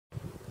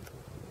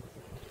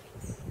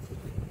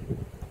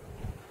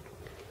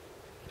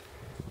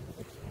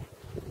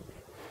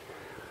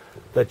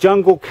the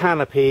jungle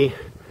canopy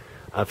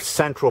of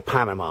central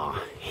Panama,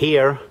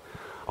 here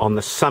on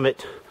the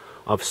summit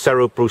of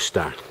Cerro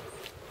Brewster.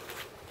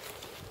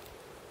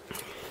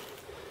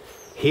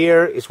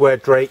 Here is where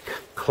Drake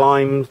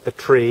climbed the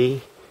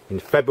tree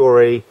in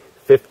February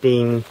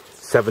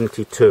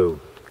 1572.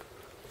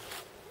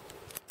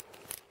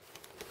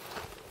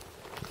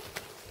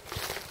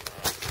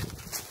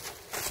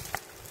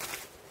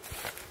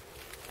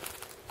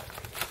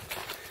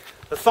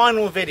 The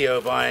final video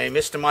by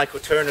Mr. Michael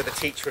Turner, the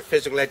teacher of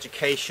physical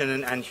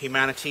education and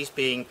humanities,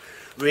 being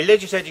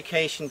religious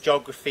education,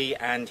 geography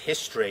and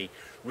history.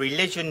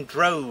 Religion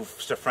drove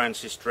Sir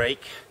Francis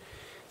Drake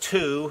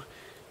to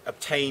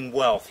obtain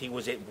wealth. He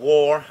was at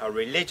war, a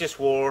religious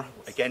war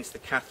against the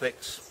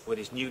Catholics, with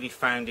his newly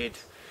founded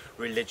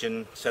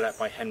religion set up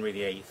by Henry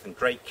VIII. And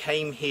Drake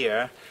came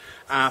here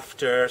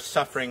after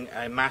suffering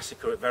a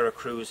massacre at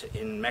Veracruz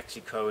in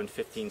Mexico in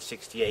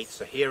 1568.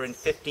 So here in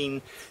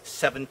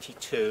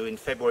 1572, in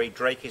February,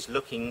 Drake is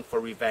looking for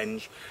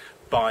revenge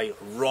by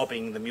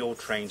robbing the mule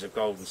trains of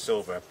gold and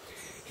silver.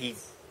 He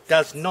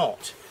does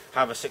not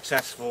have a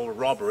successful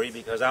robbery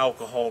because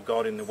alcohol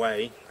got in the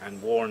way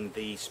and warned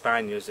the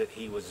Spaniards that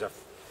he was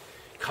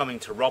coming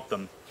to rob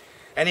them.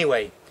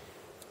 Anyway,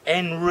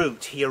 en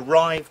route, he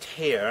arrived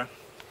here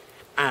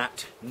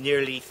at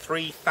nearly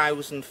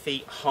 3,000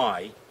 feet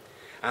high,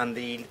 and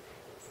the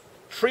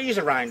trees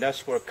around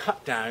us were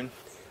cut down,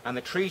 and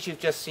the trees you've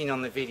just seen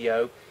on the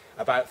video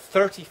about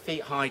 30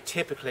 feet high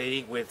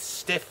typically, with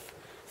stiff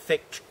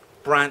thick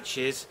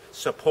branches,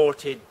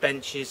 supported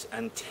benches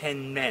and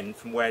 10 men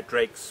from where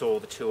Drake saw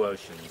the two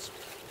oceans.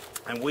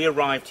 And we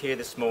arrived here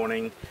this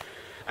morning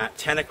at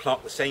 10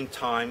 o'clock, the same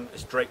time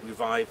as Drake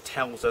Revive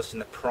tells us in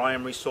the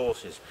primary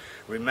sources.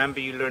 Remember,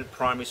 you learned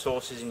primary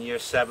sources in year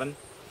 7?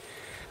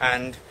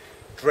 And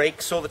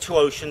Drake saw the two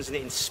oceans and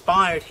it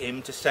inspired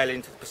him to sail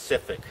into the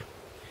Pacific.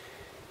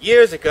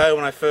 Years ago,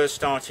 when I first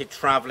started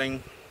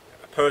traveling,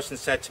 a person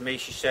said to me,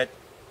 she said,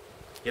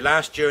 "Your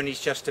last journey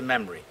is just a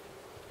memory."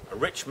 A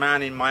rich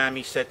man in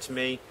Miami said to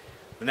me,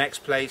 "The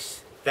next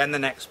place, then the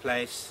next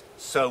place,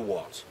 so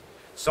what?"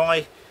 So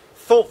I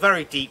thought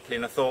very deeply,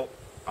 and I thought,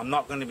 I'm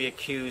not going to be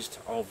accused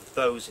of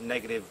those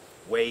negative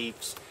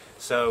waves.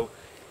 So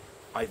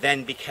I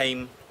then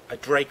became a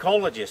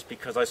Drakeologist,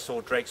 because I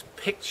saw Drake's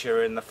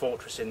picture in the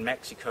fortress in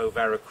Mexico,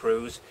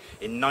 Veracruz,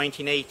 in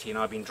 1980, and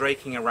I've been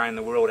draking around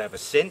the world ever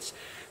since.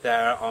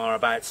 There are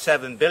about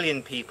 7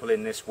 billion people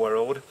in this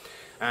world,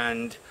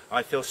 and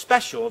I feel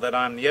special that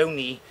I'm the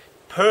only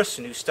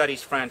person who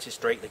studies Francis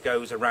Drake that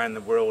goes around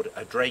the world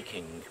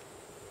a-draking.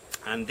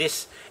 And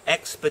this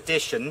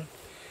expedition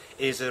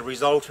is a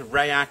result of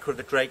Ray Acker of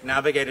the Drake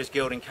Navigators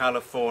Guild in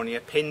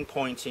California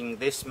pinpointing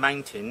this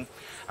mountain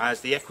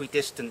as the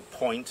equidistant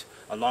point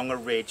along a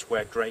ridge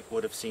where Drake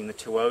would have seen the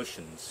two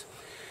oceans.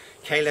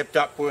 Caleb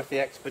Duckworth, the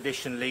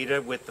expedition leader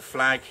with the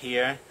flag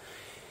here,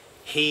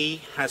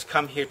 he has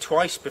come here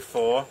twice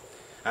before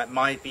at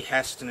my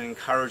behest and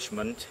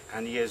encouragement,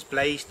 and he has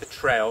blazed the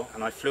trail,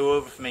 and I flew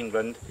over from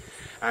England,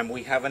 and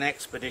we have an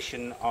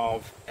expedition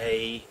of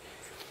a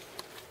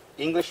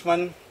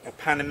Englishman, a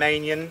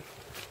Panamanian,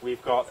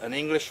 we've got an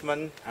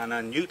Englishman and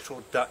a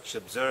neutral Dutch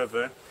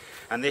observer,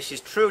 and this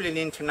is truly an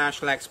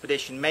international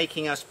expedition,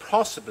 making us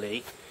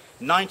possibly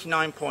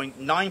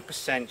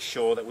 99.9%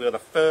 sure that we are the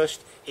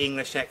first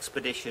English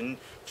expedition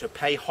to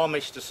pay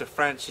homage to Sir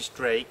Francis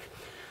Drake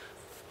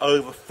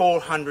over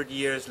 400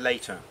 years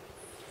later.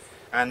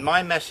 And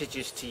my message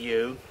is to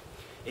you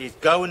is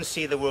go and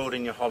see the world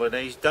in your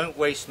holidays. Don't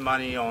waste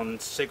money on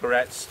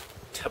cigarettes,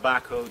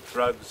 tobacco,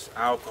 drugs,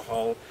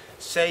 alcohol.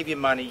 Save your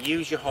money,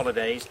 use your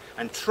holidays,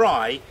 and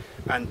try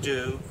and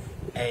do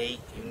a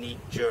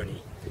unique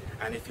journey.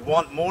 And if you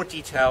want more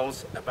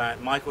details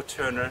about Michael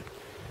Turner,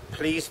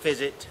 please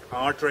visit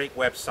our Drake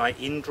website,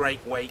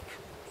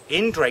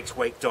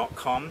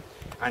 indrakeswake.com,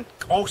 and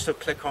also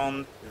click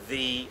on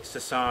the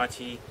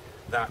society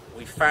that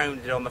we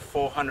founded on the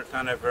 400th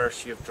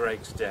anniversary of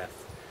Drake's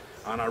death.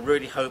 And I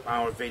really hope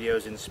our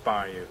videos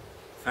inspire you.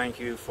 Thank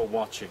you for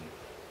watching.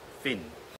 Fin.